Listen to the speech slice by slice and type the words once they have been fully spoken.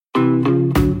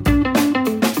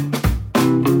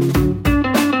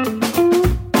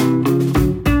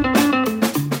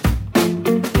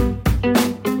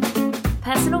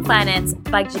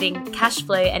budgeting, cash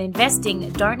flow, and investing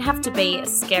don't have to be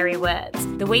scary words.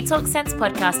 The We Talk Sense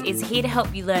podcast is here to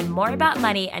help you learn more about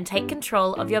money and take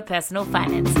control of your personal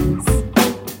finances.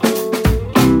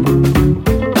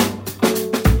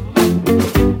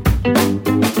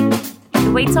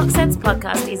 The We Talk Sense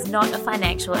podcast is not a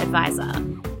financial advisor.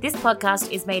 This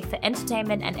podcast is made for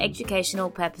entertainment and educational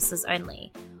purposes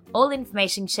only. All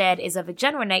information shared is of a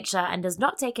general nature and does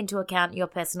not take into account your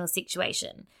personal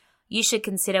situation. You should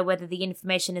consider whether the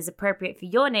information is appropriate for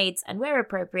your needs and, where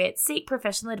appropriate, seek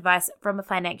professional advice from a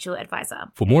financial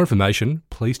advisor. For more information,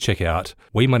 please check out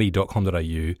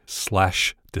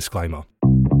wemoney.com.au/disclaimer.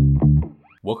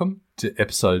 Welcome to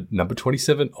episode number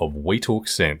 27 of We Talk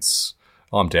Sense.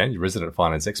 I'm Dan, your resident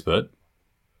finance expert.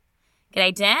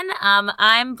 G'day, Dan.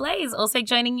 I'm Blaze, also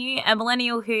joining you, a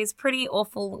millennial who's pretty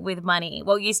awful with money.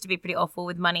 Well, used to be pretty awful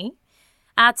with money.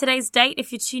 Today's date,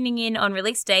 if you're tuning in on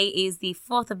release day, is the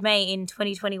 4th of May in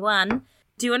 2021.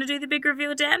 Do you want to do the big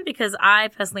reveal, Dan? Because I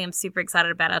personally am super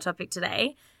excited about our topic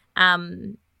today.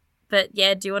 But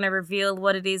yeah, do you want to reveal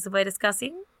what it is that we're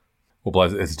discussing? Well,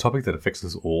 Blaze, it's a topic that affects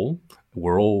us all.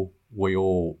 We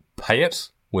all pay it,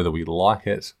 whether we like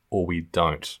it or we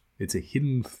don't. It's a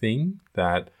hidden thing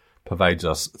that pervades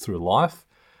us through life,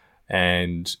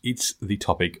 and it's the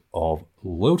topic of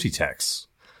loyalty tax.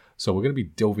 So we're going to be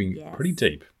delving pretty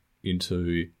deep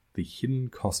into the hidden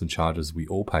costs and charges we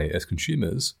all pay as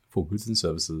consumers for goods and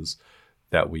services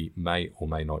that we may or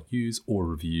may not use or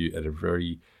review at a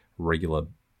very regular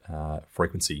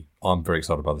frequency. I'm very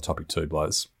excited about the topic too,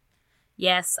 Blaze.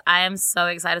 Yes, I am so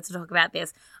excited to talk about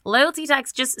this. Loyalty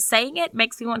tax, just saying it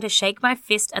makes me want to shake my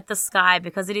fist at the sky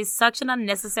because it is such an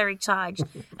unnecessary charge.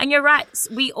 And you're right,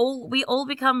 we all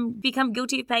become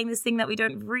guilty of paying this thing that we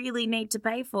don't really need to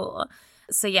pay for.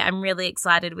 So yeah, I'm really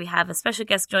excited. We have a special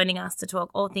guest joining us to talk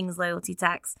all things loyalty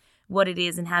tax, what it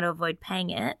is and how to avoid paying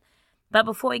it. But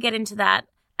before we get into that,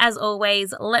 as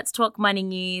always, let's talk money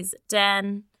news.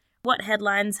 Dan, what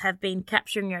headlines have been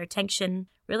capturing your attention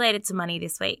related to money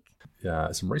this week?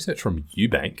 Some research from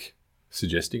Ubank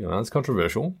suggesting, and it's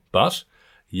controversial, but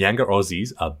younger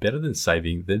Aussies are better than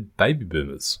saving than baby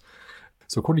boomers.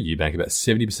 So according to Ubank, about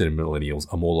 70% of millennials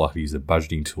are more likely to use a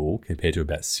budgeting tool compared to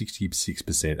about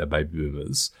 66% of baby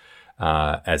boomers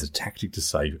as a tactic to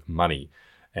save money.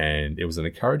 And it was an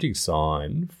encouraging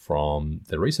sign from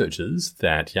the researchers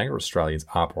that younger Australians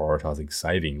are prioritising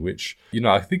saving, which,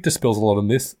 I think dispels a lot of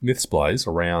myths, Blaze,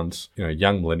 around,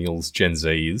 young millennials, Gen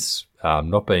Zs,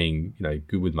 not being,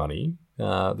 good with money.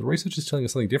 The research is telling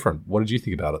us something different. What did you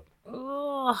think about it?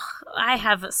 Oh, I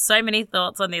have so many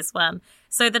thoughts on this one.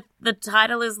 So the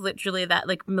title is literally that,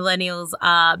 like, millennials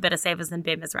are better savers than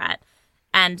boomers, right?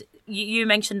 And you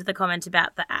mentioned the comment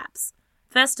about the apps.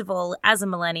 First of all, as a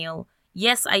millennial,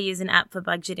 yes, I use an app for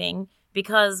budgeting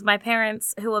because my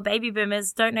parents, who are baby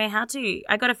boomers, don't know how to.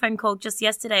 I got a phone call just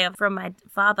yesterday from my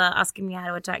father asking me how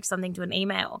to attach something to an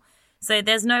email. So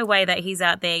there's no way that he's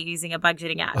out there using a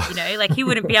budgeting app, like he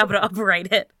wouldn't be able to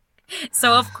operate it.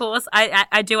 So of course,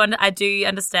 I do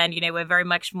understand, we're very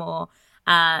much more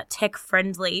tech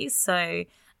friendly. So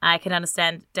I can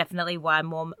understand definitely why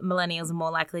more millennials are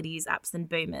more likely to use apps than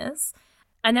boomers.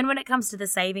 And then when it comes to the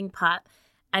saving part,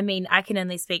 I mean, I can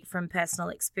only speak from personal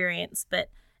experience, but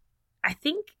I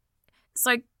think,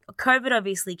 so COVID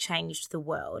obviously changed the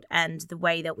world and the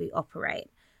way that we operate.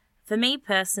 For me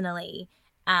personally,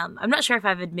 I'm not sure if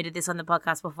I've admitted this on the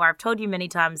podcast before. I've told you many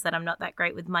times that I'm not that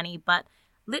great with money, but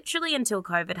literally until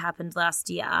COVID happened last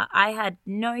year, I had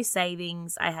no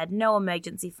savings. I had no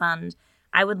emergency fund.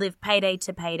 I would live payday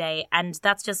to payday, and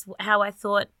that's just how I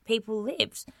thought people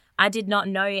lived. I did not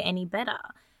know any better.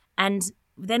 And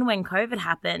then when COVID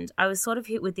happened, I was sort of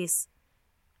hit with this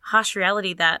harsh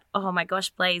reality that, oh my gosh,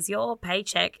 Blaze, your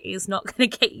paycheck is not going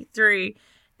to get you through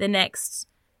the next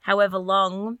however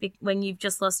long when you've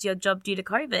just lost your job due to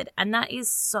COVID. And that is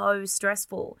so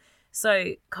stressful.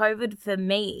 So COVID for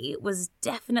me was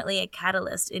definitely a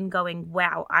catalyst in going,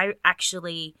 wow, I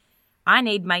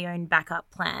need my own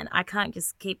backup plan. I can't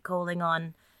just keep calling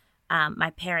on my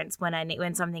parents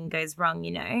when something goes wrong,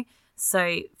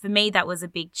 So for me, that was a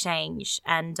big change,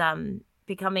 and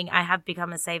I have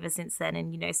become a saver since then,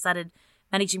 and started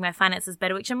managing my finances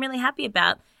better, which I'm really happy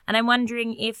about. And I'm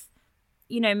wondering if,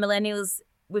 millennials,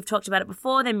 we've talked about it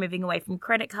before, they're moving away from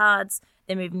credit cards,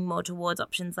 they're moving more towards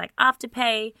options like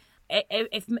Afterpay.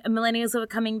 If millennials are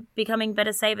becoming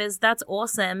better savers, that's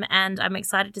awesome, and I'm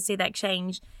excited to see that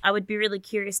change. I would be really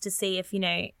curious to see if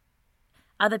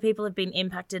other people have been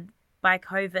impacted by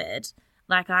COVID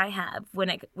like I have when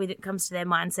it comes to their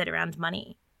mindset around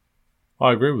money.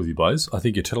 I agree with you, Blaze. I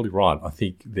think you're totally right. I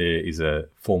think there is a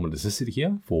form of necessity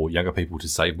here for younger people to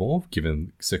save more,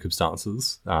 given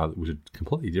circumstances which are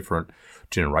completely different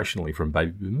generationally from baby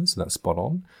boomers. So that's spot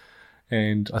on.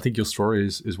 And I think your story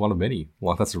is one of many.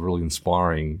 Like, that's a really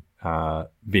inspiring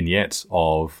vignette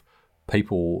of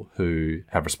people who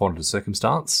have responded to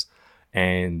circumstance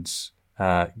and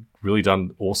really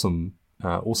done awesome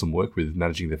work with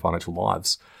managing their financial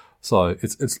lives. So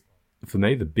it's for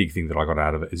me, the big thing that I got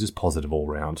out of it is just positive all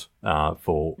round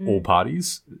for all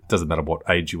parties. It doesn't matter what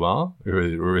age you are, or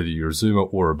whether you're a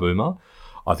Zoomer or a Boomer.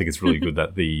 I think it's really good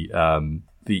that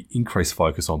the increased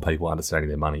focus on people understanding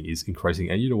their money is increasing.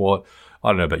 And you know what? I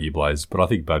don't know about you, Blaze, but I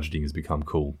think budgeting has become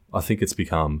cool. I think it's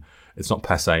not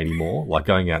passe anymore. Like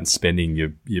going out and spending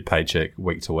your paycheck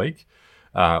week to week.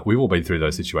 We've all been through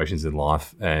those situations in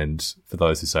life. And for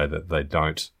those who say that they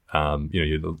don't,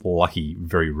 you're the lucky,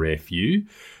 very rare few.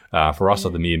 For us, are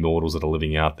the mere mortals that are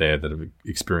living out there that have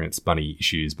experienced money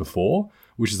issues before,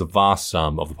 which is a vast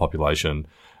sum of the population.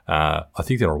 I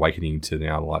think they're awakening to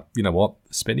now, like, you know what,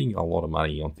 spending a lot of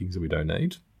money on things that we don't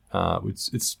need,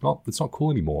 it's not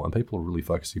cool anymore, and people are really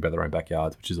focusing about their own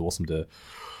backyards, which is awesome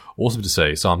to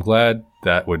see. So I'm glad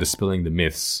that we're dispelling the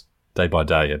myths day by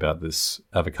day about this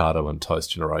avocado and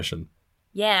toast generation.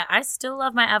 Yeah, I still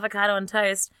love my avocado and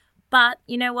toast. But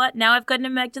you know what? Now I've got an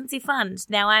emergency fund.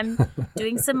 Now I'm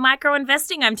doing some micro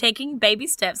investing. I'm taking baby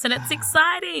steps and it's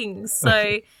exciting.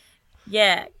 So,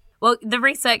 yeah. Well, the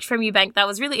research from Eubank, that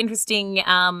was really interesting.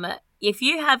 If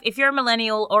you're a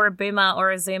millennial or a boomer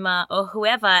or a Zoomer or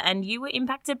whoever and you were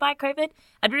impacted by COVID,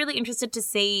 I'd be really interested to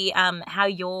see how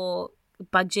your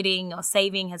budgeting or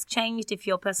saving has changed. If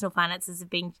your personal finances have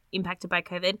been impacted by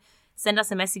COVID, send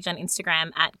us a message on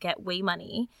Instagram at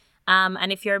GetWeMoney.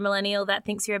 And if you're a millennial that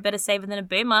thinks you're a better saver than a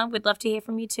boomer, we'd love to hear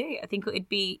from you too. I think it would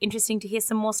be interesting to hear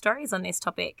some more stories on this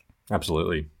topic.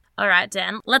 Absolutely. All right,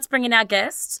 Dan, let's bring in our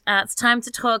guest. It's time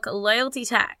to talk loyalty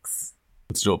tax.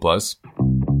 Let's do it, Blaze.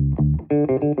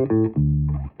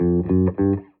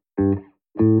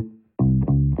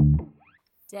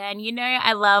 Dan, you know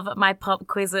I love my pop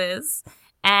quizzes,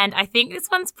 and I think this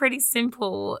one's pretty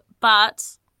simple,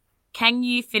 but can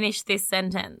you finish this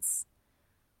sentence?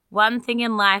 One thing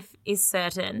in life is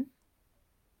certain.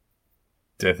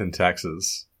 Death and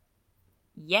taxes.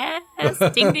 Yes.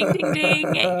 Ding, ding, ding,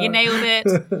 ding. You nailed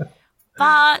it.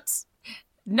 But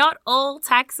not all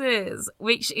taxes,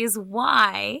 which is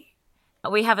why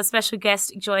we have a special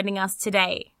guest joining us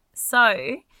today.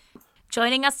 So,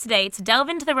 joining us today to delve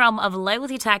into the realm of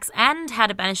loyalty tax and how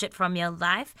to banish it from your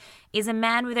life is a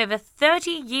man with over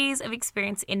 30 years of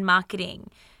experience in marketing.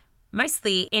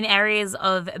 Mostly in areas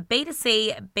of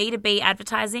B2C, B2B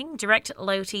advertising, direct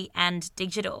loyalty, and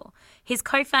digital. He's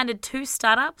co-founded 2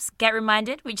 startups, Get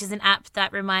Reminded, which is an app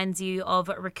that reminds you of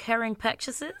recurring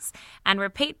purchases, and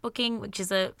Repeat Booking, which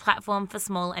is a platform for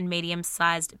small and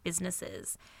medium-sized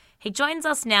businesses. He joins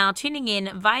us now, tuning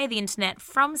in via the internet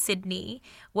from Sydney.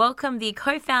 Welcome the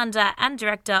co-founder and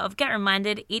director of Get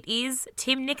Reminded. It is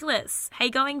Tim Nicholas. How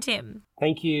you going, Tim?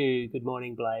 Thank you. Good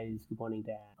morning, Blaze. Good morning,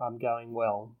 Dan. I'm going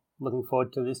well. Looking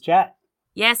forward to this chat.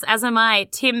 Yes, as am I.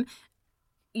 Tim,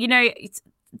 you know,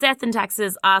 death and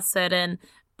taxes are certain,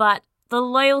 but the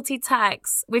loyalty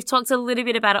tax, we've talked a little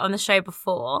bit about it on the show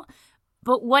before,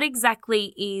 but what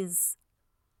exactly is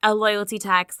a loyalty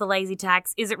tax, the lazy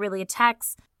tax? Is it really a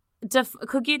tax?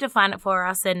 Could you define it for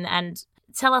us and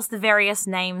tell us the various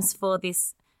names for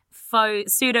this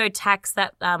faux pseudo tax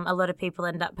that a lot of people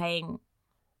end up paying?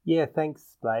 Yeah,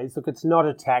 thanks, Blaze. Look, it's not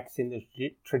a tax in the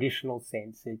traditional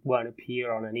sense. It won't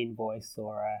appear on an invoice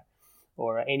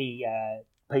or any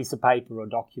piece of paper or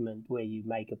document where you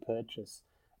make a purchase.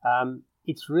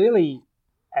 It's really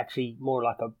actually more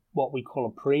like what we call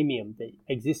a premium that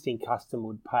existing customer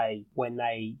would pay when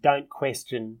they don't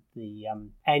question the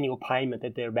annual payment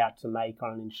that they're about to make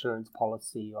on an insurance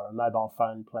policy or a mobile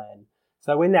phone plan.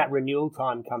 So when that renewal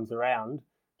time comes around,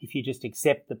 if you just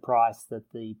accept the price that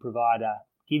the provider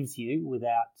gives you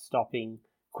without stopping,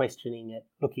 questioning it,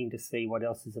 looking to see what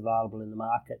else is available in the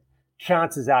market,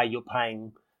 chances are you're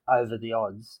paying over the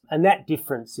odds. And that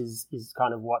difference is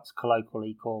kind of what's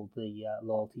colloquially called the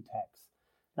loyalty tax.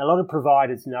 Now, a lot of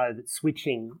providers know that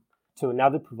switching to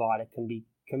another provider can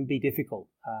be difficult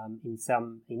in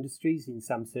some industries, in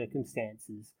some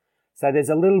circumstances. So there's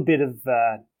a little bit of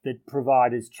the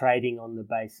providers trading on the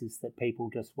basis that people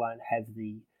just won't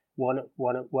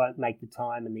make the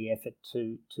time and the effort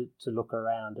to look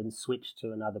around and switch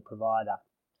to another provider.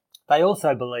 They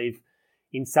also believe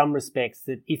in some respects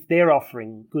that if they're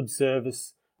offering good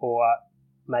service or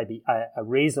maybe a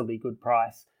reasonably good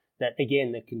price, that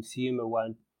again the consumer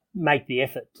won't make the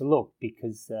effort to look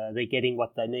because they're getting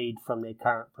what they need from their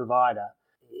current provider.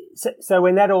 So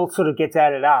when that all sort of gets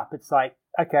added up, it's like,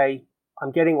 okay,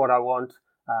 I'm getting what I want.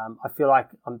 I feel like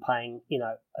I'm paying,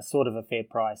 a sort of a fair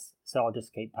price, so I'll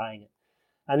just keep paying it.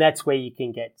 And that's where you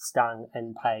can get stung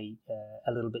and pay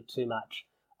a little bit too much.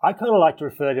 I kind of like to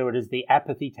refer to it as the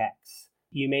apathy tax.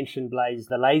 You mentioned, Blaze,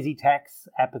 the lazy tax.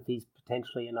 Apathy is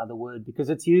potentially another word because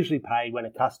it's usually paid when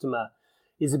a customer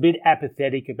is a bit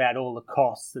apathetic about all the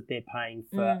costs that they're paying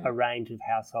for a range of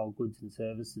household goods and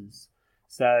services.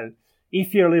 So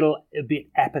if you're a bit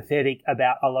apathetic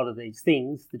about a lot of these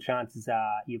things, the chances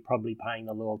are you're probably paying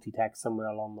the loyalty tax somewhere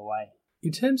along the way.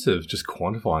 In terms of just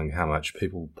quantifying how much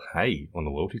people pay on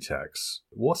the loyalty tax,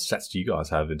 what stats do you guys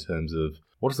have in terms of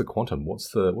what is the quantum?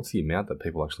 What's the amount that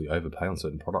people actually overpay on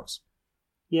certain products?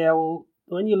 Yeah, well,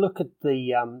 when you look at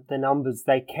the numbers,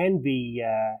 they can be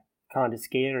kind of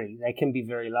scary. They can be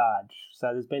very large. So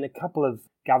there's been a couple of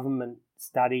government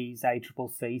studies,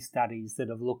 ACCC studies, that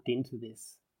have looked into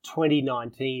this.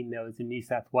 2019, there was a New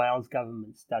South Wales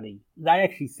government study. They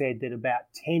actually said that about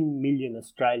 10 million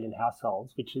Australian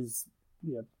households, which is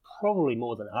probably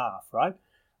more than half, right,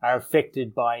 are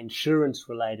affected by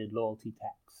insurance-related loyalty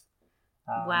tax.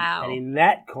 Wow. And in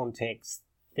that context,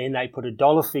 then they put a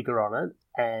dollar figure on it,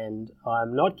 and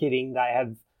I'm not kidding, they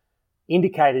have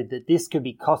indicated that this could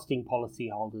be costing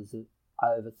policyholders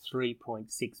over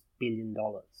 $3.6 billion.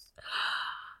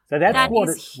 So that's what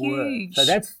it's huge.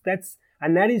 worth. So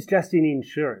and that is just in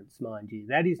insurance, mind you.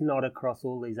 That is not across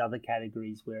all these other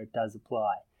categories where it does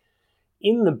apply.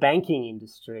 In the banking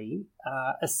industry,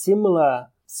 a similar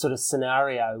sort of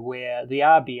scenario where the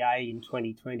RBA in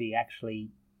 2020 actually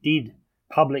did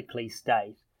publicly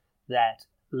state that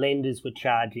lenders were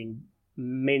charging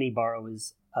many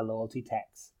borrowers a loyalty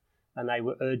tax, and they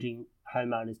were urging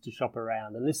homeowners to shop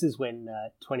around. And this is when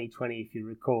 2020, if you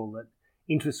recall, that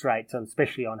interest rates,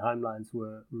 especially on home loans,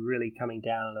 were really coming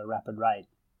down at a rapid rate.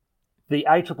 The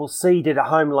ACCC did a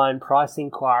home loan price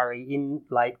inquiry in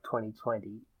late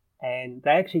 2020, and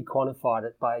they actually quantified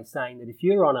it by saying that if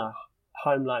you're on a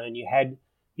home loan and you had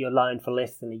your loan for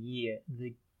less than a year,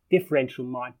 the differential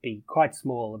might be quite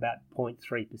small, about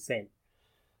 0.3%.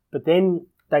 But then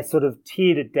they sort of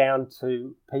tiered it down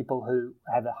to people who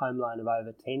have a home loan of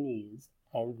over 10 years,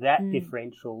 and that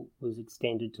differential was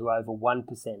extended to over 1%.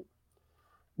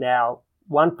 Now,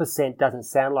 1% doesn't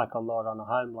sound like a lot on a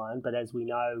home loan, but as we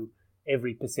know,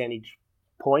 every percentage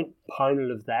point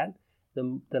component of that,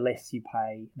 the less you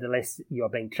pay, the less you're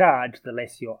being charged, the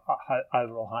less your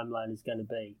overall home loan is going to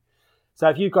be. So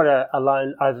if you've got a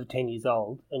loan over 10 years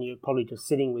old and you're probably just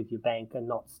sitting with your bank and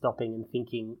not stopping and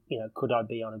thinking, could I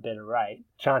be on a better rate,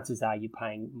 chances are you're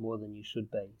paying more than you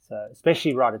should be. So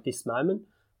especially right at this moment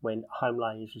when home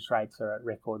loan interest rates are at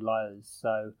record lows.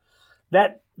 So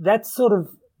that sort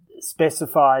of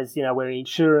specifies, where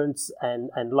insurance and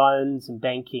loans and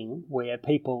banking, where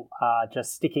people are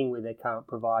just sticking with their current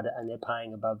provider and they're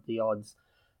paying above the odds.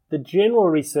 The general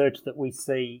research that we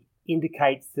see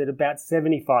indicates that about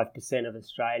 75% of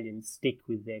Australians stick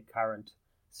with their current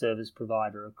service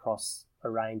provider across a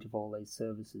range of all these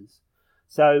services.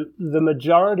 So the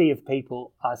majority of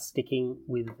people are sticking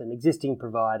with an existing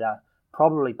provider,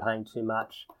 probably paying too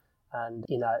much. And,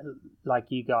 like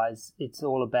you guys, it's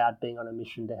all about being on a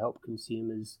mission to help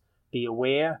consumers be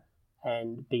aware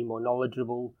and be more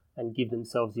knowledgeable and give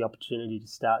themselves the opportunity to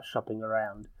start shopping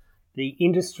around. The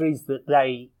industries that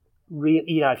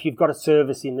if you've got a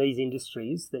service in these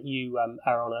industries that you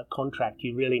are on a contract,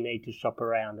 you really need to shop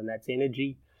around, and that's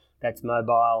energy, that's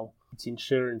mobile, it's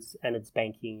insurance, and it's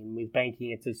banking. And with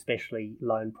banking, it's especially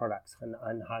loan products and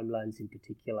home loans in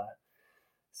particular.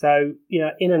 So,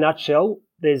 in a nutshell,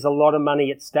 there's a lot of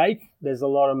money at stake. There's a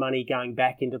lot of money going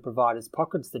back into providers'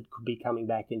 pockets that could be coming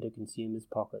back into consumers'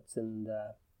 pockets. And,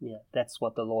 that's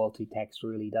what the loyalty tax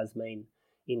really does mean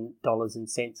in dollars and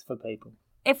cents for people.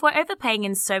 If we're overpaying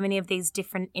in so many of these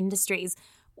different industries,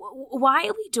 why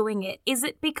are we doing it? Is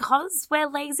it because we're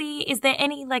lazy? Is there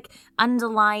any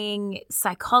underlying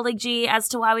psychology as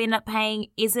to why we end up paying?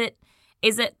 Is it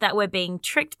that we're being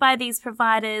tricked by these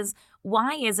providers?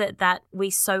 Why is it that we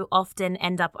so often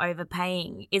end up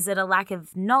overpaying? Is it a lack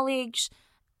of knowledge?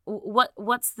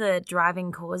 What's the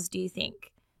driving cause, do you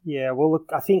think? Yeah, well, look,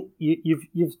 I think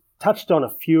you've touched on a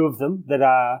few of them that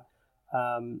are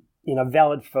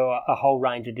valid for a whole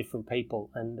range of different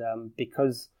people, and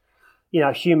because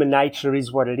human nature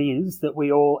is what it is, that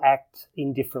we all act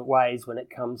in different ways when it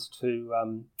comes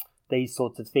to these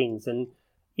sorts of things, and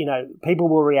people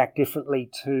will react differently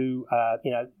to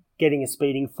getting a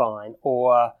speeding fine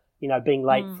or being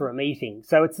late for a meeting.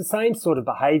 So it's the same sort of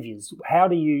behaviours. How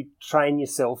do you train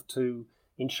yourself to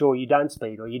ensure you don't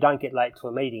speed or you don't get late to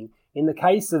a meeting. In the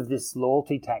case of this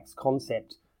loyalty tax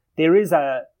concept, there is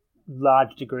a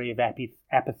large degree of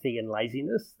apathy and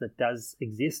laziness that does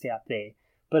exist out there.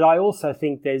 But I also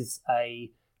think there's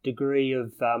a degree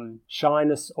of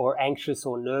shyness or anxious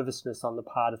or nervousness on the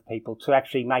part of people to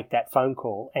actually make that phone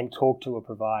call and talk to a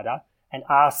provider and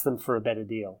ask them for a better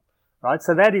deal, right?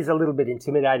 So that is a little bit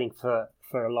intimidating for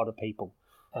a lot of people.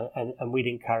 And we'd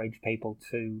encourage people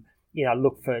to,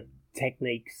 look for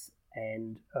techniques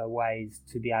and ways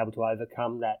to be able to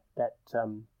overcome that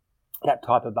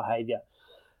type of behaviour.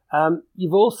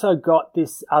 You've also got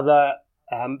this other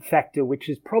factor, which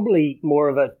is probably more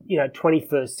of a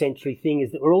 21st century thing,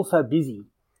 is that we're all so busy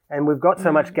and we've got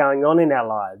so much going on in our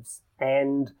lives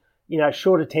and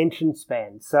short attention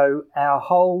span. So our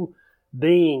whole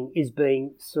being is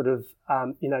being sort of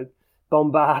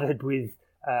bombarded with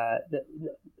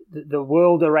the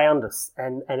world around us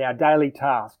and our daily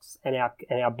tasks and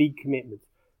our big commitments.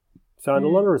 So in a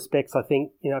lot of respects, I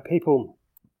think people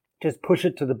just push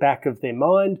it to the back of their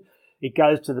mind. It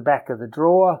goes to the back of the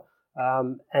drawer.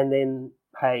 And then,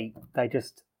 hey, they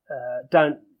just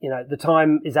don't, the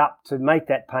time is up to make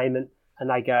that payment and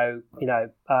they go,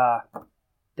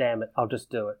 damn it, I'll just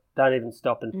do it. Don't even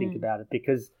stop and think about it,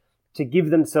 because to give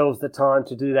themselves the time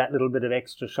to do that little bit of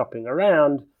extra shopping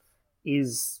around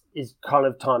is kind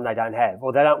of time they don't have,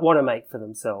 or they don't want to make for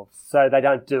themselves, so they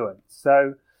don't do it.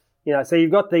 So, so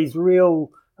you've got these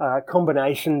real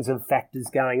combinations of factors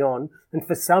going on, and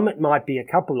for some it might be a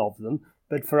couple of them,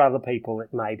 but for other people,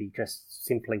 it may be just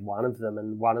simply one of them,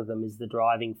 and one of them is the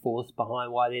driving force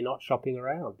behind why they're not shopping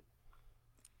around.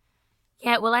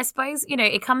 Yeah, well, I suppose,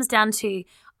 it comes down to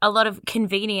a lot of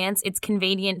convenience. It's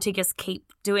convenient to just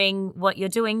keep doing what you're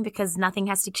doing because nothing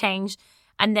has to change.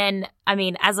 And then,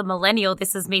 as a millennial,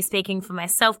 this is me speaking for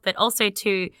myself, but also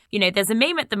to, there's a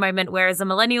meme at the moment where as a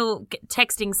millennial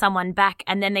texting someone back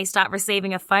and then they start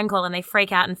receiving a phone call and they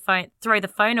freak out and throw the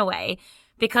phone away,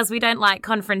 because we don't like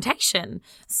confrontation.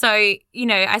 So,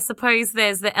 I suppose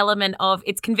there's the element of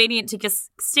it's convenient to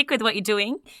just stick with what you're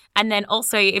doing. And then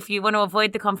also if you want to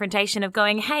avoid the confrontation of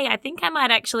going, hey, I think I might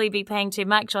actually be paying too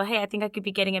much, or hey, I think I could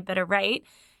be getting a better rate,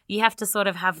 you have to sort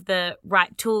of have the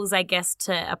right tools, I guess,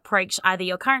 to approach either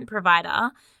your current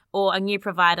provider or a new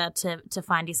provider to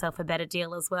find yourself a better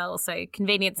deal as well. So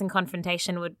convenience and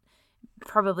confrontation would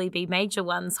probably be major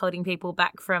ones holding people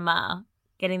back from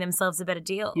getting themselves a better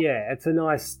deal. Yeah, it's a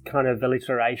nice kind of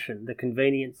alliteration, the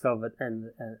convenience of it and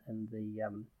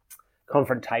the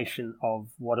confrontation of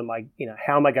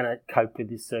how am I going to cope with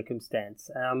this circumstance?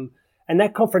 And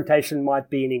that confrontation might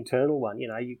be an internal one.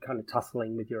 You're kind of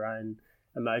tussling with your own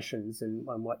emotions and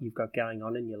what you've got going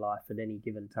on in your life at any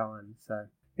given time. So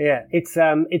yeah, it's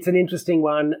an interesting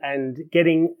one, and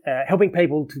helping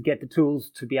people to get the tools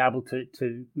to be able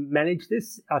to manage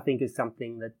this, I think, is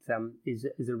something that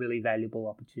is a really valuable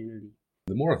opportunity.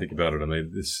 The more I think about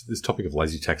it, this topic of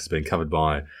lazy tax has been covered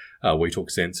by We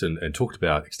Talk Sense and talked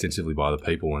about extensively by other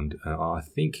people, and I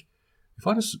think if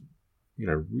I just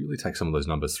really take some of those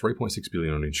numbers, 3.6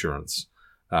 billion on insurance.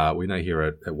 We know here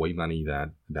at WeMoney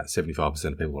that about 75%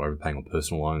 of people are overpaying on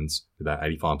personal loans, about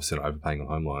 85% are overpaying on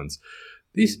home loans.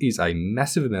 This is a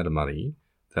massive amount of money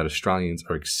that Australians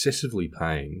are excessively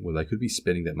paying when they could be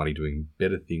spending that money doing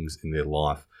better things in their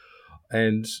life.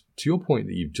 And to your point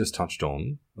that you've just touched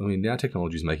on, now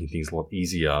technology is making things a lot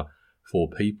easier for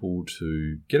people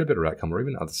to get a better outcome or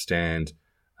even understand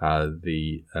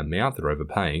the amount they're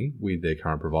overpaying with their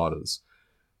current providers.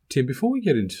 Tim, before we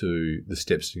get into the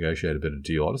steps to negotiate a better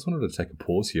deal, I just wanted to take a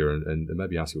pause here and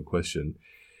maybe ask you a question.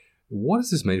 What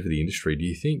does this mean for the industry? Do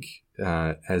you think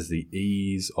as the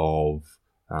ease of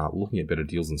looking at better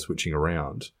deals and switching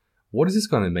around, what is this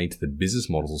going to mean to the business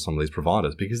models of some of these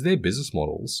providers? Because their business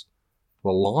models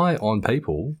rely on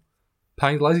people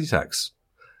paying the lazy tax.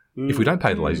 If we don't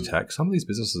pay the lazy tax, some of these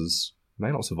businesses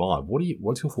may not survive.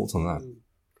 What's your thoughts on that?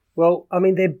 Well,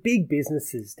 they're big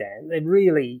businesses, Dan. They're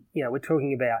really, we're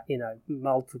talking about,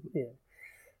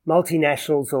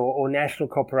 multinationals or national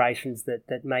corporations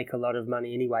that make a lot of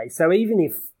money anyway. So even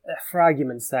if, for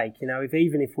argument's sake,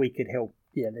 if we could help,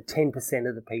 the 10%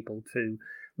 of the people to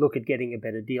look at getting a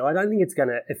better deal, I don't think it's going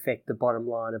to affect the bottom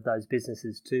line of those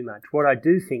businesses too much. What I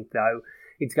do think, though,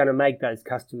 it's going to make those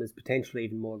customers potentially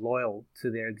even more loyal to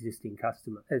their existing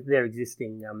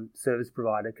service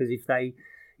provider. Because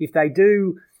if they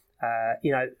do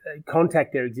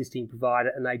contact their existing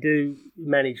provider and they do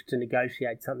manage to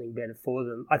negotiate something better for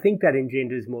them, I think that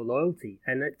engenders more loyalty.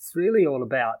 And it's really all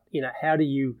about, how do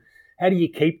you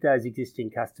keep those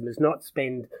existing customers, not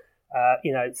spend,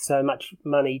 so much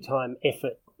money, time,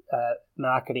 effort,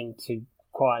 marketing to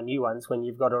acquire new ones when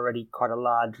you've got already quite a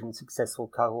large and successful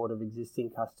cohort of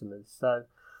existing customers. So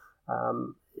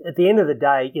at the end of the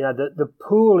day, the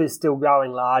pool is still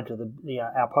growing larger.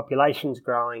 Our population's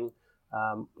growing.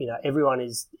 Everyone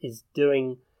is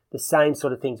doing the same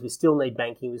sort of things. We still need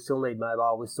banking. We still need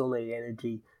mobile. We still need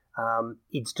energy.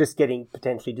 It's just getting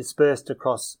potentially dispersed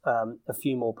across a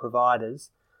few more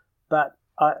providers. But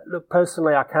look,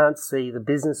 personally, I can't see the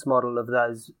business model of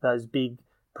those big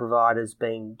providers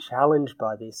being challenged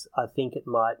by this. I think it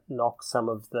might knock some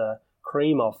of the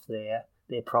cream off their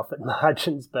profit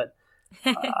margins, but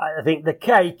I think the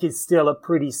cake is still a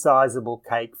pretty sizable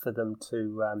cake for them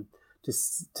to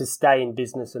stay in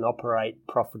business and operate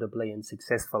profitably and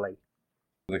successfully.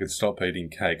 They could stop eating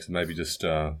cakes and maybe just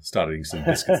start eating some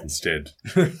biscuits instead.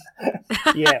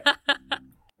 Yeah,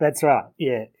 that's right.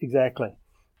 Yeah, exactly.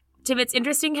 Tim, it's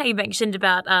interesting how you mentioned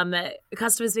about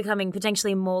customers becoming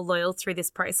potentially more loyal through this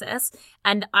process.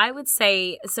 And I would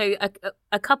say, so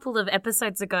a couple of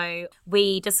episodes ago,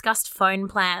 we discussed phone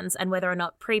plans and whether or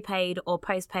not prepaid or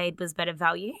postpaid was better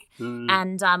value.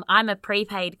 And I'm a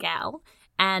prepaid gal.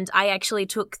 And I actually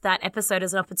took that episode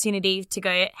as an opportunity to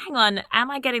go, hang on, am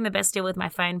I getting the best deal with my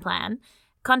phone plan?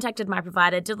 Contacted my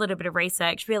provider, did a little bit of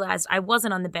research, realised I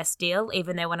wasn't on the best deal,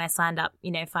 even though when I signed up,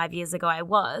 5 years ago I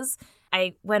was.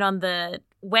 I went on the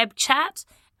web chat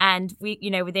and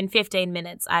within 15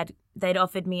 minutes they'd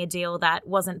offered me a deal that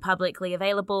wasn't publicly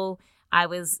available. I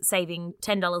was saving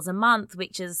 $10 a month,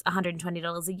 which is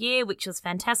 $120 a year, which was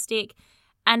fantastic.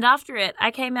 And after it, I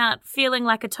came out feeling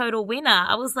like a total winner.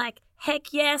 I was like,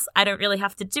 heck yes, I don't really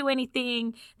have to do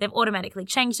anything. They've automatically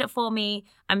changed it for me.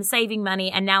 I'm saving money,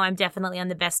 and now I'm definitely on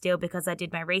the best deal because I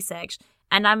did my research.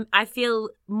 And I feel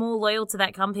more loyal to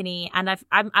that company, and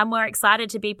I'm more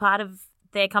excited to be part of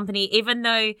their company, even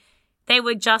though they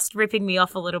were just ripping me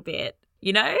off a little bit,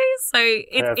 So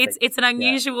it's an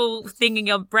unusual thing in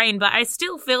your brain, but I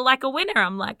still feel like a winner.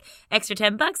 I'm like, extra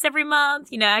 $10 every month,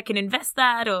 I can invest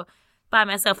that or buy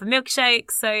myself a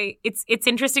milkshake. So it's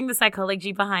interesting, the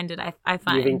psychology behind it, I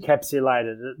find. You've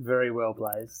encapsulated it very well,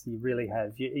 Blaze. You really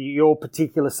have. Your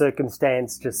particular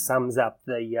circumstance just sums up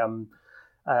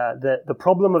the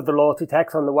problem of the loyalty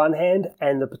tax on the one hand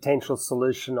and the potential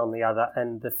solution on the other,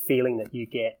 and the feeling that you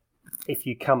get if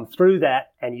you come through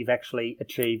that and you've actually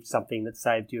achieved something that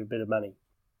saved you a bit of money.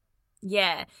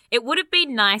 Yeah. It would have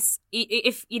been nice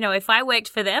if I worked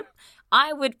for them,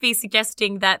 I would be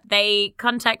suggesting that they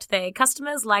contact their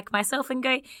customers like myself and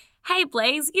go, hey,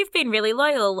 Blaze, you've been really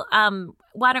loyal.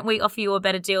 Why don't we offer you a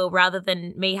better deal rather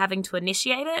than me having to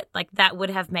initiate it? Like, that would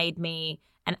have made me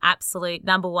an absolute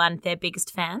number one, their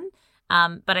biggest fan.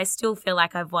 But I still feel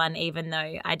like I've won, even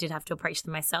though I did have to approach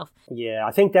them myself. Yeah,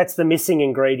 I think that's the missing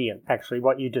ingredient, actually,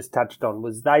 what you just touched on,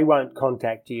 was they won't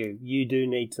contact you. You do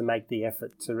need to make the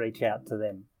effort to reach out to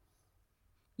them.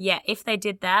 Yeah, if they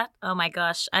did that, oh my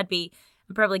gosh, I'd be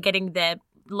probably getting their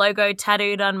logo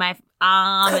tattooed on my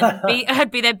arm and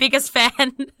I'd be their biggest fan.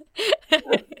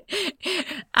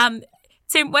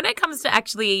 Tim, when it comes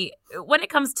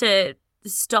to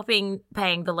stopping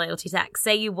paying the loyalty tax,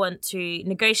 say you want to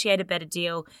negotiate a better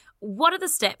deal, what are the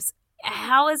steps?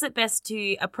 How is it best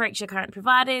to approach your current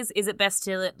providers? Is it best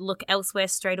to look elsewhere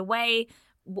straight away?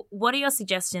 What are your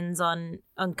suggestions on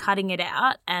cutting it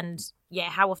out? And yeah,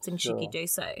 how often should you do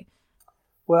so?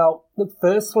 Well, look,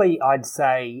 firstly, I'd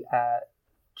say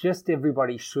just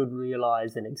everybody should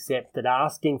realise and accept that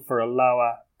asking for a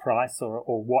lower price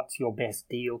or what's your best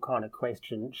deal kind of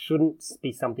question shouldn't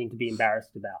be something to be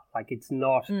embarrassed about. Like, it's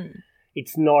not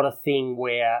a thing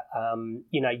where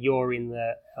you're in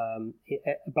the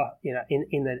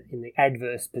in the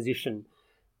adverse position.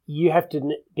 You have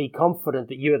to be confident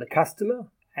that you're the customer,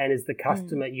 and as the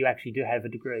customer, you actually do have a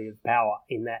degree of power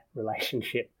in that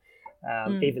relationship,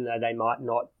 even though they might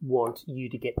not want you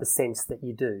to get the sense that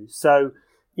you do. So,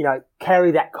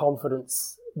 carry that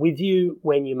confidence with you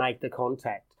when you make the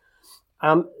contact.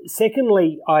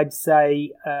 Secondly, I'd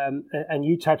say, and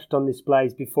you touched on this,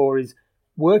 Blaze, before, is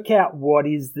work out what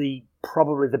is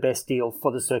probably the best deal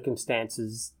for the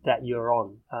circumstances that you're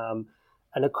on.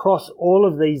 And across all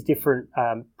of these different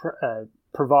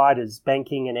providers,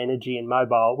 banking and energy and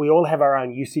mobile, we all have our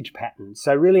own usage pattern.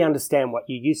 So really understand what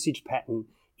your usage pattern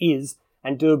is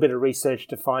and do a bit of research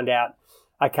to find out,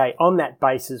 okay, on that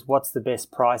basis, what's the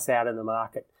best price out in the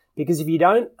market? Because if you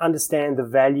don't understand the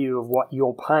value of what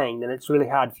you're paying, then it's really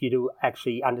hard for you to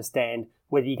actually understand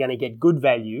whether you're going to get good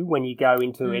value when you go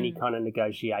into any kind of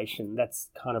negotiation. That's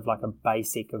kind of like a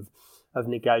basic of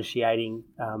negotiating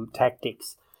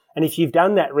tactics. And if you've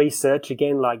done that research,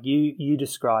 again, like you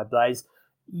described, Blaze,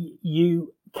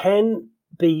 you can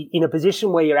be in a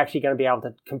position where you're actually going to be able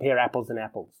to compare apples and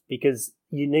apples, because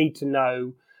you need to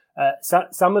know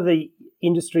some of the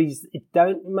industries, it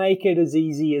don't make it as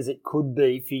easy as it could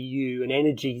be for you, and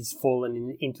energy's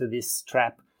fallen into this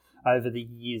trap over the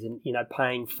years, and,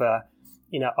 paying for,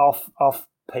 off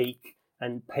peak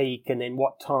and peak, and then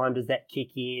what time does that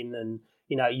kick in, and,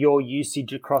 your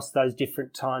usage across those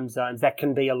different time zones, that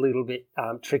can be a little bit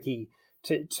tricky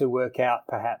to work out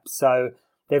perhaps. So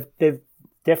they've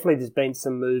definitely, there's been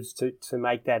some moves to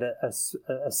make that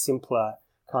a simpler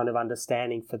kind of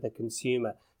understanding for the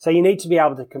consumer. So you need to be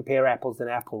able to compare apples and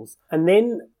apples. And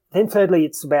then thirdly,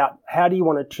 it's about how do you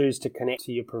want to choose to connect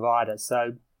to your provider.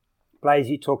 So Blaze,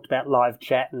 you talked about live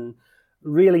chat, and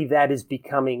really that is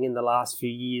becoming in the last few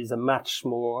years a much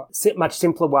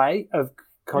simpler way of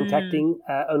contacting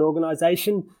an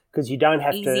organisation, because you don't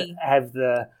have to have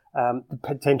the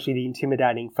potentially the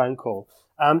intimidating phone call.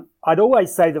 I'd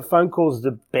always say the phone call is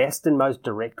the best and most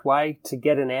direct way to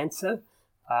get an answer,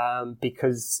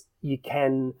 because you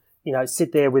can,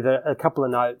 sit there with a couple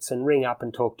of notes and ring up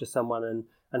and talk to someone,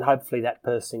 and hopefully that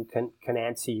person can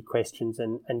answer your questions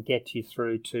and get you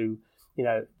through to,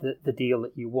 the deal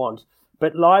that you want.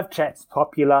 But live chat's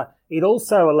popular. It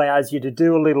also allows you to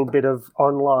do a little bit of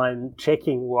online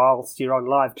checking whilst you're on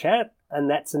live chat, and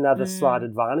that's another slight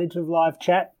advantage of live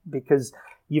chat, because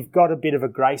you've got a bit of a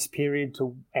grace period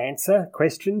to answer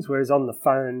questions, whereas on the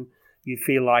phone you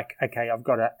feel like, okay, I've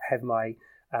got to have my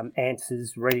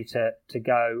answers ready to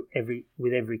go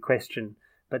with every question.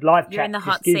 But live chat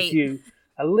just gives you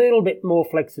a little bit more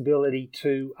flexibility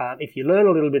to, if you learn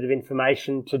a little bit of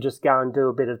information, to just go and do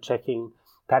a bit of checking,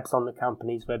 perhaps on the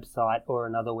company's website or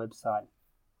another website.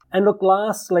 And look,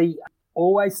 lastly,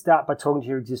 always start by talking to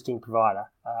your existing provider.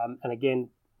 And again,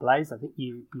 Blaze, I think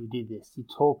you did this. You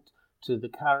talked to the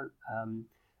current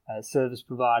service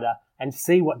provider and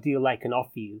see what deal they can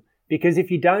offer you. Because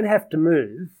if you don't have to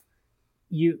move,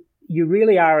 you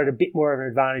really are at a bit more of an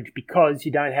advantage, because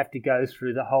you don't have to go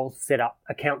through the whole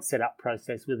account setup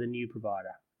process with a new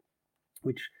provider,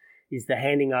 which is the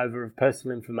handing over of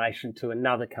personal information to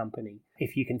another company.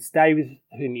 If you can stay with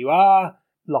whom you are,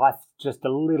 life's just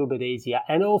a little bit easier,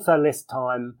 and also less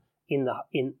time in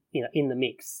the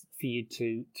mix for you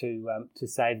to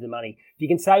save the money. If you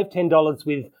can save $10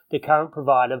 with the current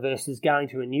provider versus going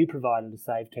to a new provider to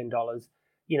save $10,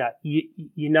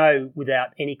 you know without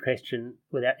any question,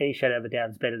 without any shadow of a doubt,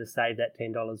 it's better to save that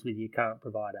 $10 with your current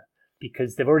provider,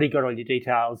 because they've already got all your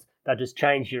details. They'll just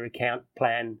change your account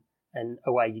plan and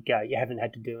away you go. You haven't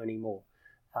had to do any more.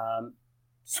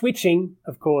 Switching,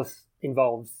 of course,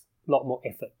 involves a lot more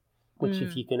effort, which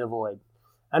if you can avoid.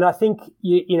 And I think,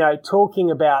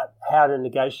 talking about how to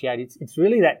negotiate, it's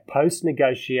really that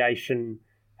post-negotiation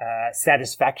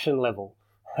satisfaction level,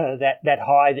 that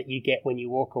high that you get when you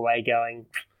walk away going,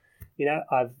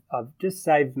 I've just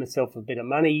saved myself a bit of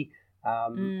money.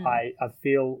 I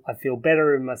feel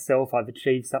better in myself. I've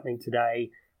achieved something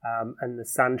today, and the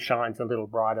sun shines a little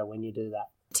brighter when you do that.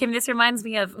 Tim, this reminds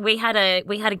me of we had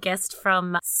a guest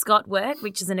from Scott Work,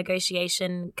 which is a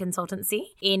negotiation consultancy,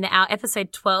 in our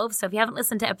episode 12. So if you haven't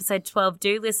listened to episode 12,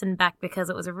 do listen back, because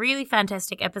it was a really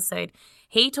fantastic episode.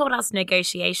 He taught us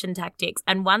negotiation tactics,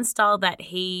 and one style that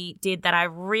he did that I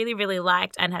really, really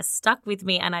liked and has stuck with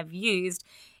me and I've used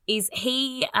is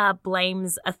he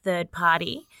blames a third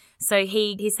party. So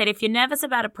he said, if you're nervous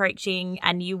about approaching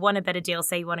and you want a better deal,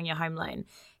 say you want on your home loan,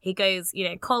 he goes,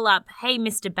 call up, hey,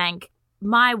 Mr. Bank,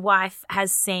 my wife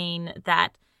has seen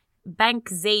that Bank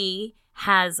Z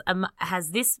has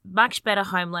this much better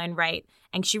home loan rate,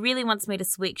 and she really wants me to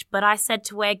switch. But I said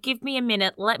to her, give me a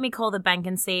minute, let me call the bank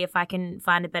and see if I can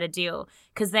find a better deal.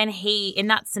 Because then in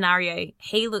that scenario,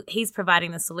 he's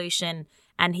providing the solution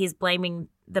and he's blaming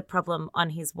the problem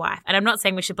on his wife. And I'm not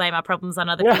saying we should blame our problems on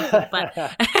other people,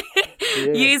 but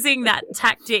using that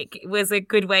tactic was a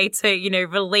good way to,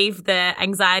 relieve the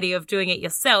anxiety of doing it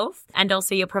yourself. And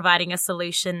also you're providing a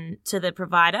solution to the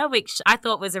provider, which I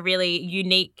thought was a really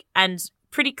unique and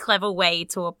pretty clever way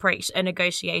to approach a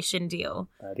negotiation deal.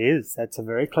 That is. That's a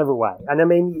very clever way. And I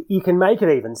mean, you can make it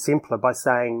even simpler by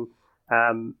saying,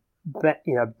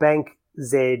 Bank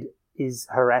Z is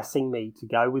harassing me to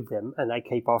go with them and they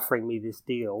keep offering me this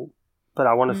deal, but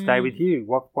I want to stay with you.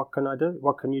 What can I do?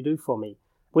 What can you do for me?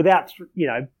 Without,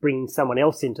 bringing someone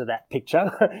else into that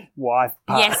picture, wife,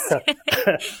 partner.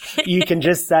 Yes. You can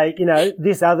just say,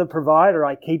 this other provider,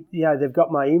 they've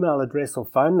got my email address or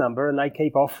phone number and they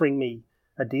keep offering me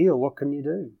a deal. What can you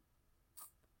do?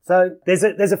 So there's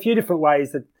a few different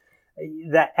ways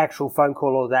that actual phone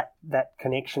call or that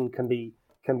connection can be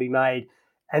made.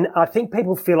 And I think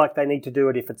people feel like they need to do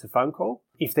it if it's a phone call.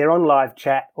 If they're on live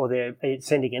chat or they're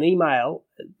sending an email,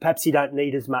 perhaps you don't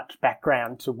need as much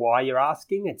background to why you're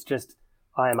asking. It's just,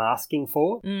 I am asking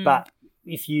for. But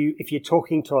if you're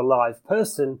talking to a live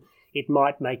person, it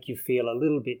might make you feel a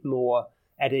little bit more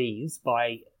at ease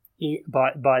by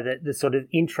the sort of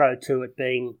intro to it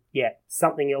being,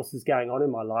 something else is going on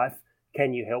in my life.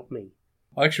 Can you help me?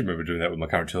 I actually remember doing that with my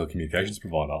current telecommunications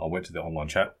provider. I went to the online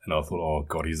chat and I thought, oh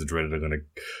God, here's the dreaded. I'm going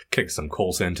to connect some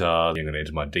call center. I'm going to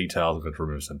enter my details. I'm going to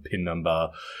remember some PIN number.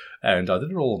 And I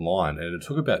did it all online and it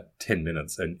took about 10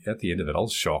 minutes. And at the end of it, I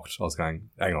was shocked. I was going,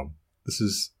 hang on,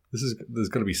 there's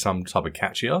going to be some type of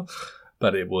catch here.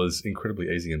 But it was incredibly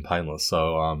easy and painless.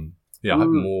 So, I hope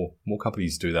more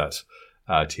companies do that,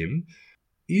 Tim.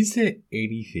 Is there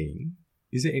anything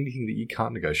that you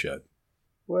can't negotiate?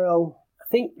 Well, I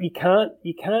think you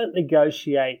can't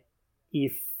negotiate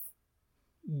if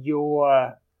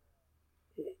you're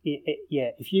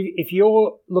if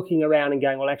you're looking around and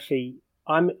going, well, actually,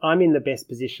 I'm in the best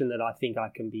position that I think I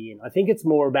can be in. I think it's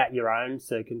more about your own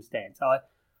circumstance.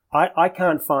 I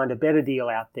can't find a better deal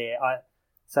out there.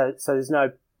 So there's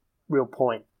no real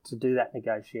point to do that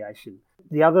negotiation.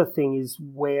 The other thing is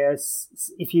where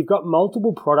if you've got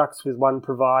multiple products with one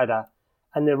provider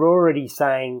and they're already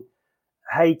saying,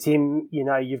 hey, Tim,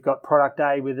 you've got product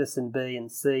A with us and B and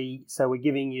C, so we're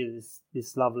giving you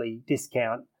this lovely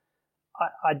discount.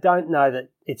 I don't know that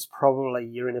it's probably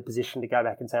you're in a position to go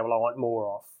back and say, well, I want more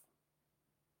off,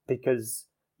 because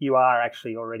you are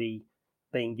actually already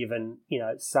being given,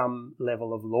 some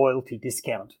level of loyalty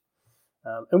discount,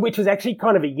 and which is actually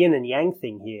kind of a yin and yang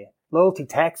thing here. Loyalty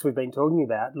tax we've been talking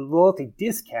about, loyalty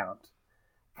discount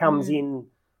comes in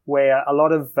where a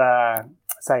lot of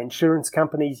say insurance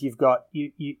companies, you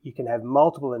can have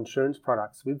multiple insurance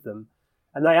products with them,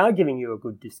 and they are giving you a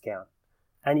good discount,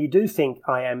 and you do think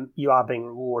you are being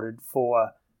rewarded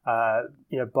for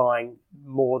buying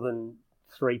more than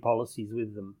 3 policies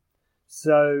with them.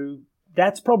 So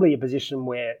that's probably a position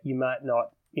where you might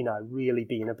not really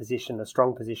be in a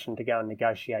strong position to go and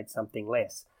negotiate something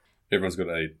less. Everyone's got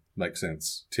to make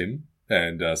sense, Tim.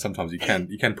 And sometimes you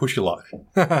can push your luck.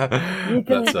 You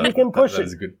can push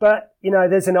it, but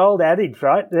there's an old adage,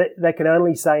 right? They can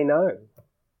only say no.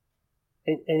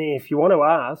 And if you want to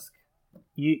ask,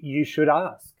 you should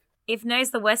ask. If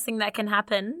no's the worst thing that can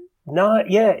happen. No,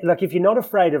 yeah. Like if you're not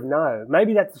afraid of no,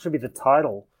 maybe that should be the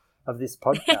title of this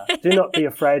podcast. Do not be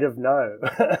afraid of no.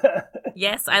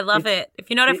 Yes, I love it. If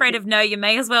you're not afraid of no, you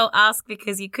may as well ask,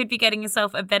 because you could be getting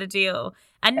yourself a better deal.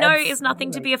 And no is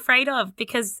nothing to be afraid of,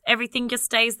 because everything just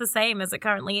stays the same as it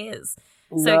currently is.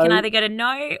 So you can either get a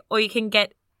no, or it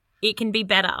can be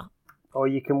better. Or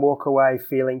you can walk away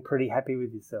feeling pretty happy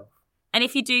with yourself. And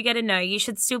if you do get a no, you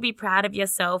should still be proud of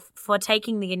yourself for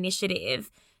taking the initiative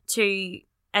to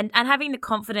and having the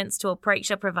confidence to approach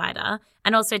your provider,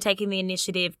 and also taking the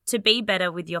initiative to be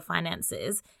better with your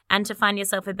finances and to find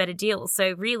yourself a better deal.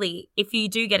 So really, if you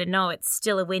do get a no, it's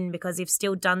still a win, because you've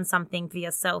still done something for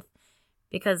yourself,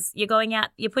 because you're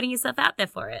putting yourself out there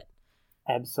for it.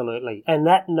 Absolutely. And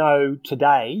that no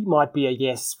today might be a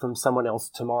yes from someone else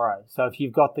tomorrow. So if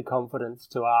you've got the confidence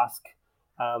to ask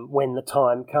when the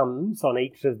time comes on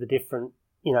each of the different,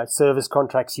 service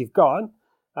contracts you've got,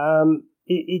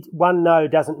 one no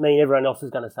doesn't mean everyone else is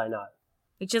going to say no.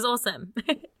 Which is awesome.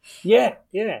 Yeah.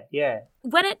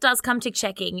 When it does come to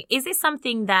checking, is this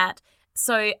something that,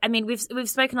 we've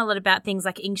spoken a lot about things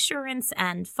like insurance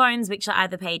and phones, which are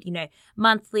either paid,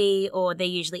 monthly, or they're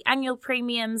usually annual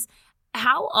premiums.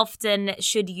 How often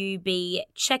should you be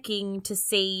checking to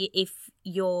see if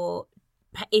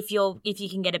you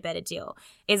can get a better deal?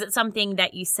 Is it something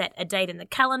that you set a date in the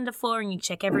calendar for and you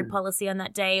check every policy on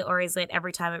that day, or is it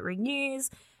every time it renews?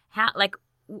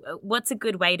 What's a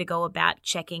good way to go about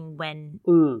checking when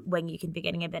you can be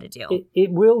getting a better deal?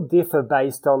 It will differ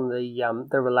based on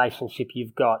the relationship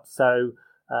you've got. So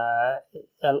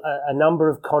a number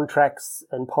of contracts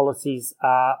and policies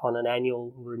are on an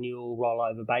annual renewal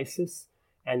rollover basis,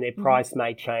 and their price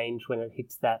may change when it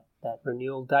hits that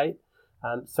renewal date.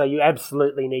 So you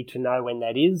absolutely need to know when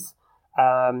that is.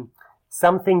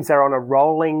 Some things are on a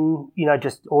rolling,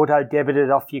 just auto-debited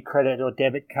off your credit or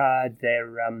debit card.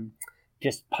 They're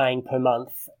just paying per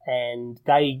month, and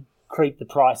they creep the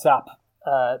price up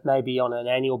maybe on an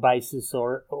annual basis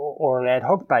or an ad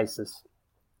hoc basis.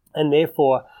 And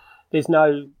therefore, there's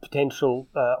no potential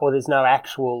or there's no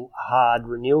actual hard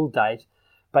renewal date,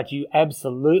 but you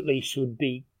absolutely should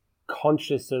be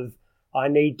conscious of, I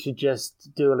need to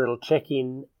just do a little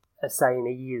check-in, say in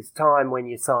a year's time when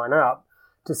you sign up,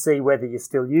 to see whether you're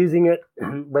still using it,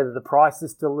 whether the price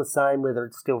is still the same, whether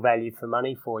it's still value for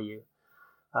money for you.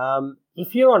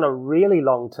 If you're on a really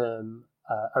long-term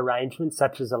arrangement,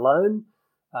 such as a loan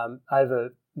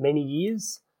over many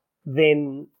years,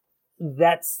 then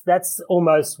that's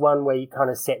almost one where you kind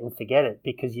of set and forget it,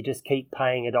 because you just keep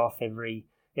paying it off every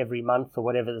month or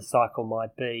whatever the cycle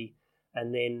might be,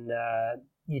 and then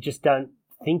you just don't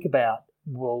think about,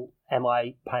 well, am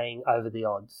I paying over the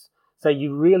odds? So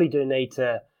you really do need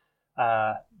to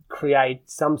create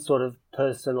some sort of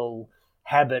personal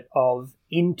habit of,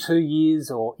 in 2 years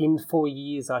or in 4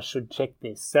 years, I should check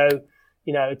this. So,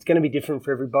 it's going to be different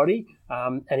for everybody,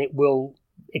 and it will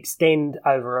extend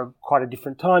over quite a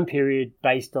different time period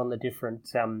based on the different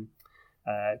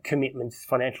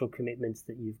financial commitments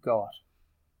that you've got.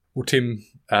 Well, Tim,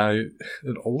 we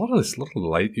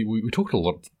talked a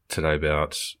lot today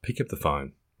about pick up the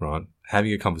phone, right?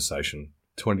 Having a conversation,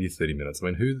 20 to 30 minutes. I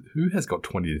mean, who has got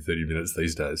 20 to 30 minutes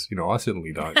these days? I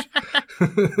certainly don't.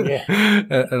 Yeah.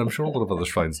 And I'm sure a lot of other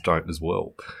Australians don't as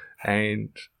well. And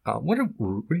when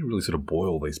you really sort of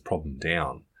boil these problems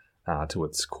down to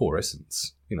its core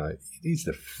essence, it is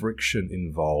the friction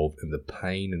involved and the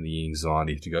pain and the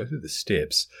anxiety to go through the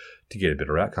steps to get a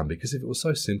better outcome. Because if it was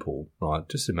so simple, right,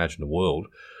 just imagine a world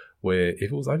where if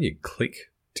it was only a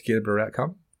click to get a better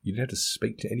outcome, you didn't have to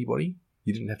speak to anybody,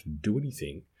 you didn't have to do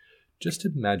anything. Just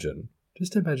imagine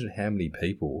how many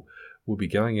people would be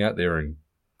going out there and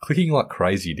clicking like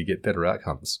crazy to get better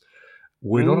outcomes.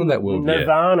 We're not in that world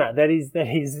nirvana. yet. That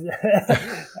is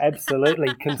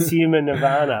absolutely consumer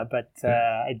nirvana, but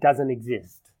it doesn't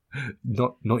exist.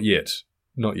 Not yet,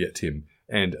 Tim.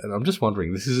 And I'm just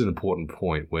wondering, this is an important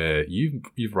point where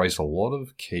you've raised a lot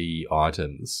of key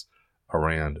items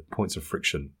around points of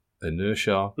friction,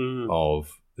 inertia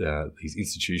of these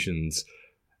institutions,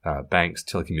 banks,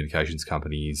 telecommunications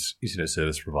companies, internet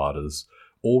service providers,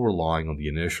 all relying on the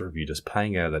inertia of you just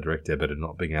paying out that direct debit and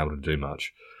not being able to do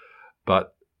much.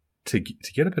 But to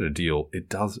get a better deal, it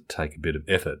does take a bit of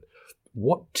effort.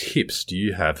 What tips do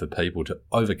you have for people to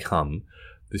overcome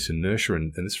this inertia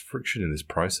and this friction in this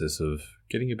process of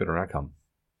getting a better outcome?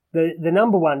 The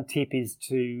number one tip is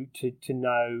to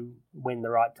know when the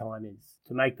right time is,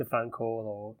 to make the phone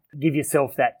call or give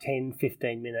yourself that 10,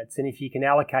 15 minutes. And if you can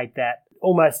allocate that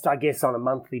almost, I guess, on a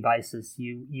monthly basis,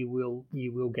 you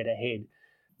will get ahead.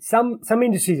 Some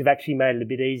industries have actually made it a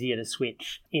bit easier to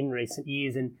switch in recent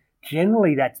years, and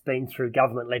generally that's been through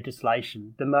government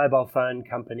legislation. The mobile phone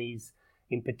companies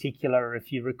in particular,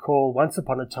 if you recall, once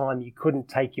upon a time you couldn't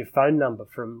take your phone number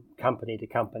from company to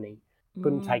company.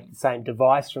 Couldn't take the same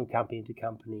device from company to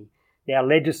company. Now,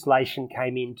 legislation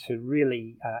came in to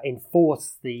really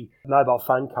enforce the mobile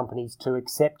phone companies to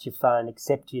accept your phone,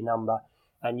 accept your number,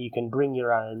 and you can bring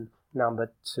your own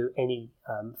number to any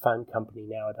phone company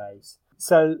nowadays.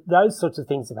 So those sorts of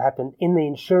things have happened. In the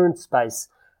insurance space,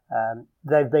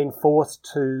 they've been forced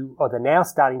to, or they're now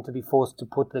starting to be forced to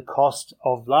put the cost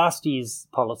of last year's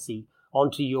policy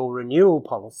onto your renewal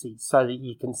policy so that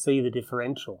you can see the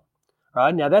differential.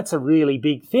 Right? Now, that's a really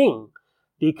big thing,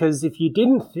 because if you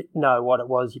didn't know what it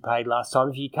was you paid last time,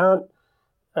 if you can't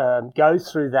go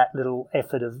through that little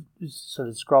effort of sort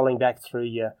of scrolling back through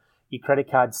your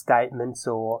credit card statements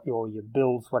or your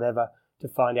bills, whatever, to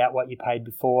find out what you paid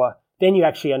before, then you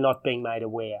actually are not being made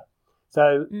aware.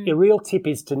 So a real tip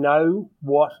is to know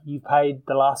what you paid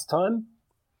the last time.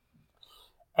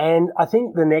 And I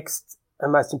think the next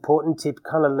and most important tip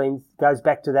kind of goes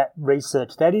back to that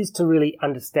research. That is to really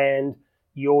understand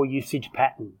your usage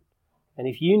pattern. And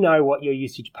if you know what your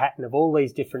usage pattern of all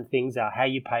these different things are, how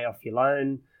you pay off your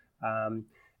loan,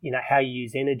 how you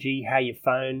use energy, how you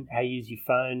use your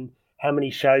phone, how many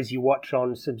shows you watch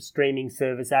on some streaming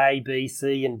service A, B,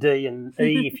 C, and D, and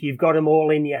E, if you've got them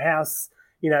all in your house,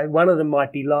 one of them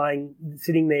might be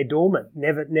sitting there dormant,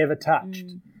 never touched.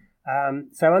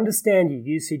 So understand your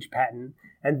usage pattern,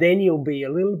 and then you'll be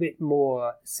a little bit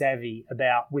more savvy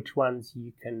about which ones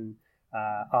you can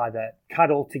either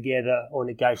cut altogether or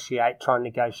try and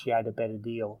negotiate a better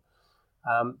deal.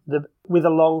 With a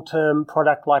long-term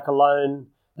product like a loan,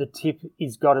 the tip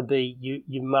is got to be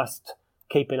you must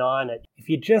keep an eye on it. If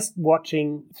you're just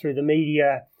watching through the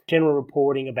media, general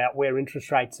reporting about where interest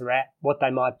rates are at, what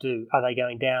they might do, are they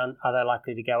going down, are they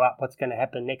likely to go up, what's going to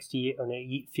happen next year or in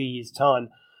a few years' time,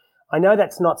 I know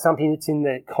that's not something that's in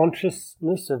the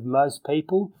consciousness of most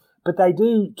people, but they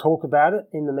do talk about it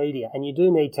in the media, and you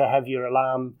do need to have your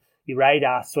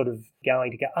radar sort of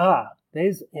going to go,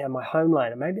 there's my home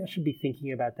loan, and maybe I should be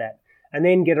thinking about that, and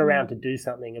then get around to do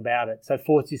something about it. So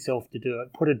force yourself to do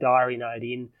it. Put a diary note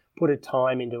in, put a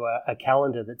time into a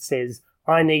calendar that says,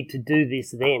 I need to do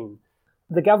this then.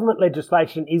 The government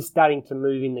legislation is starting to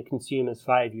move in the consumer's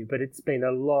favour, but it's been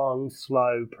a long,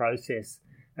 slow process.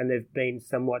 and they've been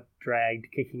somewhat dragged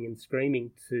kicking and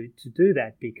screaming to do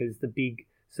that because the big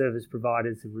service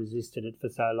providers have resisted it for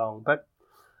so long. But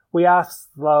we are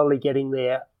slowly getting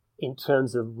there in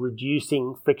terms of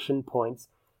reducing friction points,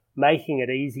 making it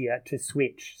easier to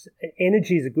switch.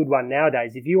 Energy is a good one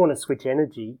nowadays. If you want to switch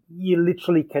energy, you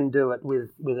literally can do it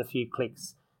with a few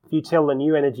clicks. If you tell the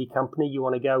new energy company you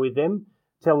want to go with them,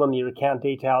 tell them your account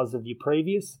details of your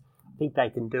previous, I think they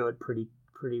can do it pretty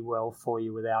well for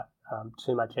you without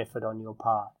too much effort on your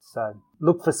part. So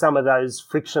look for some of those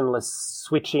frictionless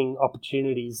switching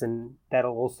opportunities, and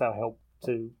that'll also help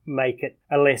to make it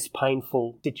a less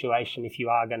painful situation if you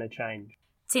are going to change.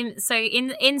 Tim, so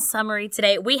in summary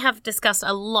today, we have discussed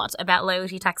a lot about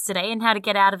loyalty tax today and how to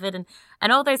get out of it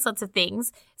and all those sorts of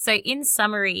things. So in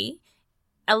summary,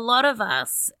 a lot of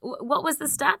us, what was the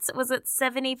stats? Was it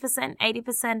 70%,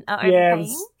 80% are overpaying?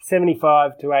 Yeah,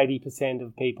 75 to 80%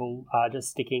 of people are just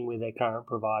sticking with their current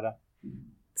provider.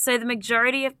 So the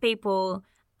majority of people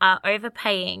are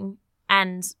overpaying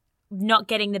and not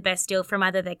getting the best deal from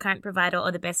either their current provider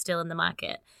or the best deal in the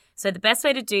market. So the best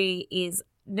way to do is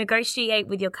negotiate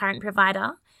with your current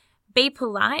provider. Be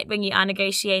polite when you are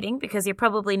negotiating because you're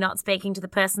probably not speaking to the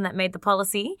person that made the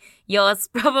policy. You're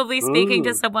probably speaking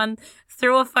to someone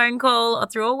through a phone call or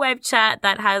through a web chat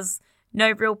that has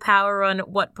no real power on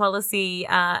what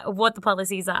the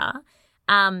policies are.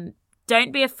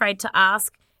 Don't be afraid to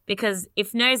ask, because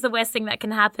if no is the worst thing that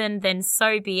can happen, then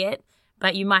so be it.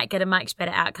 But you might get a much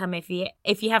better outcome if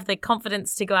you have the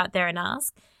confidence to go out there and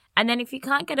ask. And then if you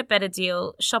can't get a better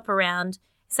deal, shop around.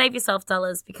 Save yourself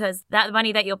dollars, because that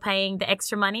money that you're paying, the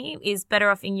extra money, is better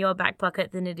off in your back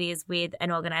pocket than it is with an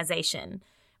organisation.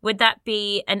 Would that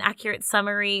be an accurate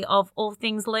summary of all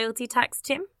things loyalty tax,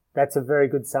 Tim? That's a very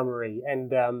good summary. And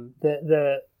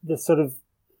the sort of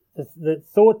the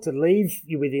thought to leave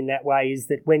you with in that way is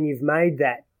that when you've made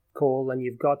that call and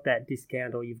you've got that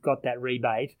discount or you've got that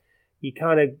rebate, you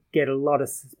kind of get a lot of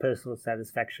personal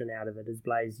satisfaction out of it, as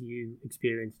Blaze, you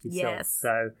experienced yourself. Yes.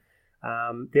 So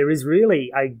there is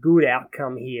really a good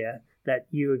outcome here that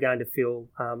you are going to feel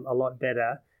a lot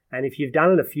better. And if you've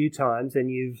done it a few times and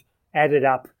you've added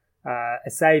up a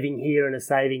saving here and a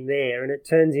saving there, and it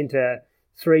turns into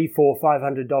 $300,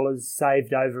 $400, $500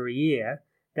 saved over a year,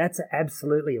 that's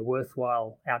absolutely a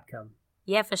worthwhile outcome.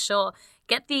 Yeah, for sure.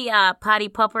 Get the party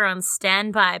popper on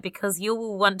standby, because you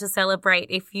will want to celebrate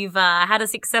if you've had a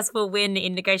successful win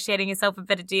in negotiating yourself a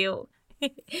better deal.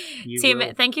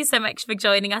 Tim, thank you so much for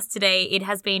joining us today. It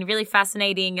has been really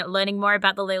fascinating learning more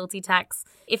about the loyalty tax.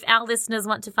 If our listeners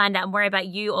want to find out more about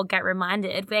you or get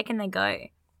reminded, where can they go?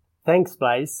 Thanks,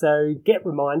 Blaze. So Get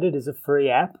Reminded is a free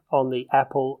app on the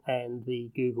Apple and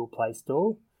the Google Play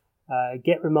Store.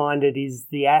 Get Reminded is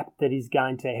the app that is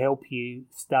going to help you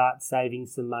start saving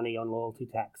some money on loyalty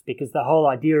tax, because the whole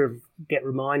idea of Get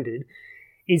Reminded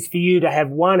is for you to have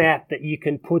one app that you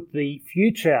can put the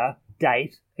future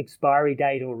date, expiry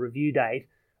date or review date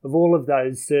of all of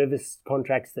those service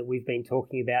contracts that we've been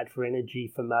talking about for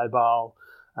energy, for mobile,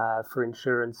 for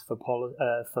insurance, for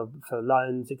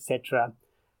loans, etc.,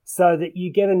 so that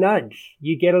you get a nudge.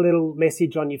 You get a little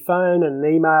message on your phone and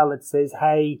an email that says,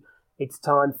 hey, it's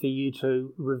time for you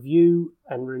to review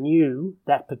and renew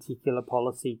that particular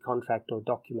policy, contract or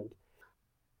document.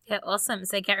 Yeah, awesome.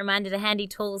 So Get Reminded, a handy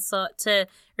tool to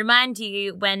remind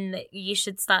you when you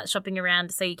should start shopping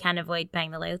around so you can avoid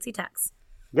paying the loyalty tax.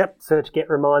 Yep, search Get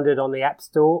Reminded on the App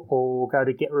Store or go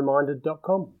to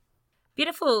getreminded.com.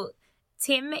 Beautiful.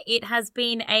 Tim, it has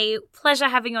been a pleasure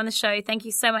having you on the show. Thank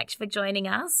you so much for joining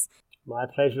us. My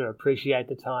pleasure. Appreciate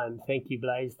the time. Thank you,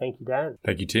 Blaze. Thank you, Dan.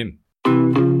 Thank you, Tim.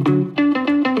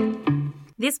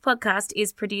 This podcast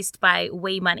is produced by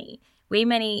WeMoney.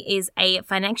 WeMoney is a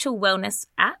financial wellness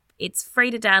app. It's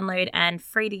free to download and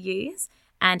free to use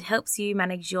and helps you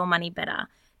manage your money better.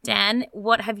 Dan,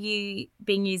 what have you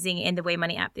been using in the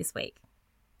WeMoney app this week?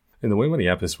 In the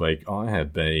WeMoney app this week, I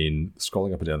have been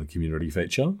scrolling up and down the community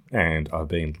feature, and I've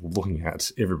been looking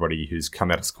at everybody who's come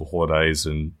out of school holidays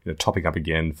and topping up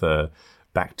again for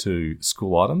back to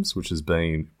school items, which has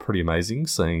been pretty amazing,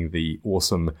 seeing the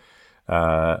awesome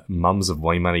mums of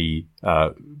WeMoney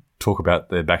talk about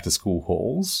their back to school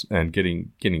hauls and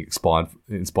getting inspired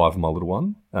for my little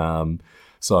one.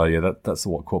 So yeah, that's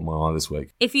what caught my eye this week.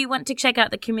 If you want to check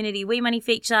out the community WeMoney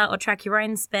feature or track your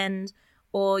own spend,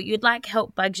 or you'd like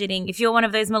help budgeting, if you're one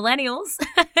of those millennials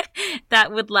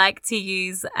that would like to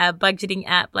use a budgeting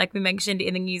app like we mentioned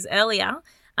in the news earlier,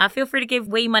 feel free to give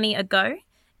WeMoney a go.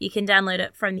 You can download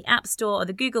it from the App Store or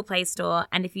the Google Play Store,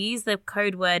 and if you use the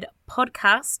code word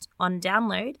podcast on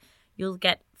download, you'll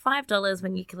get $5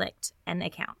 when you collect an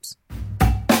account.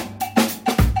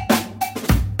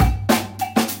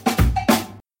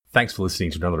 Thanks for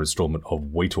listening to another installment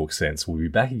of We Talk Sense. We'll be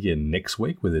back again next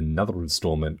week with another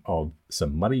installment of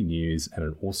some money news and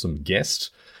an awesome guest.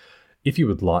 If you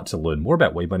would like to learn more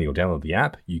about WeMoney or download the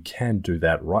app, you can do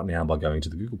that right now by going to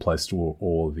the Google Play Store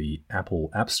or the Apple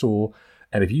App Store.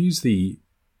 And if you use the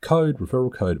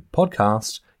referral code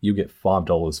podcast, you'll get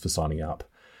 $5 for signing up.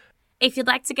 If you'd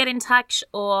like to get in touch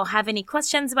or have any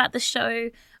questions about the show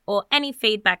or any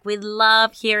feedback, we'd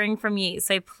love hearing from you.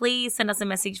 So please send us a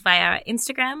message via our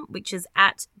Instagram, which is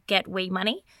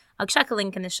 @GetWeMoney. I'll chuck a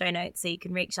link in the show notes so you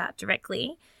can reach out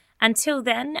directly. Until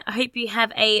then, I hope you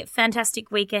have a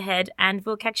fantastic week ahead, and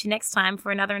we'll catch you next time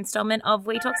for another installment of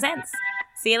We Talk Sense.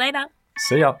 See you later.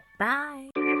 See ya.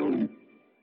 Bye.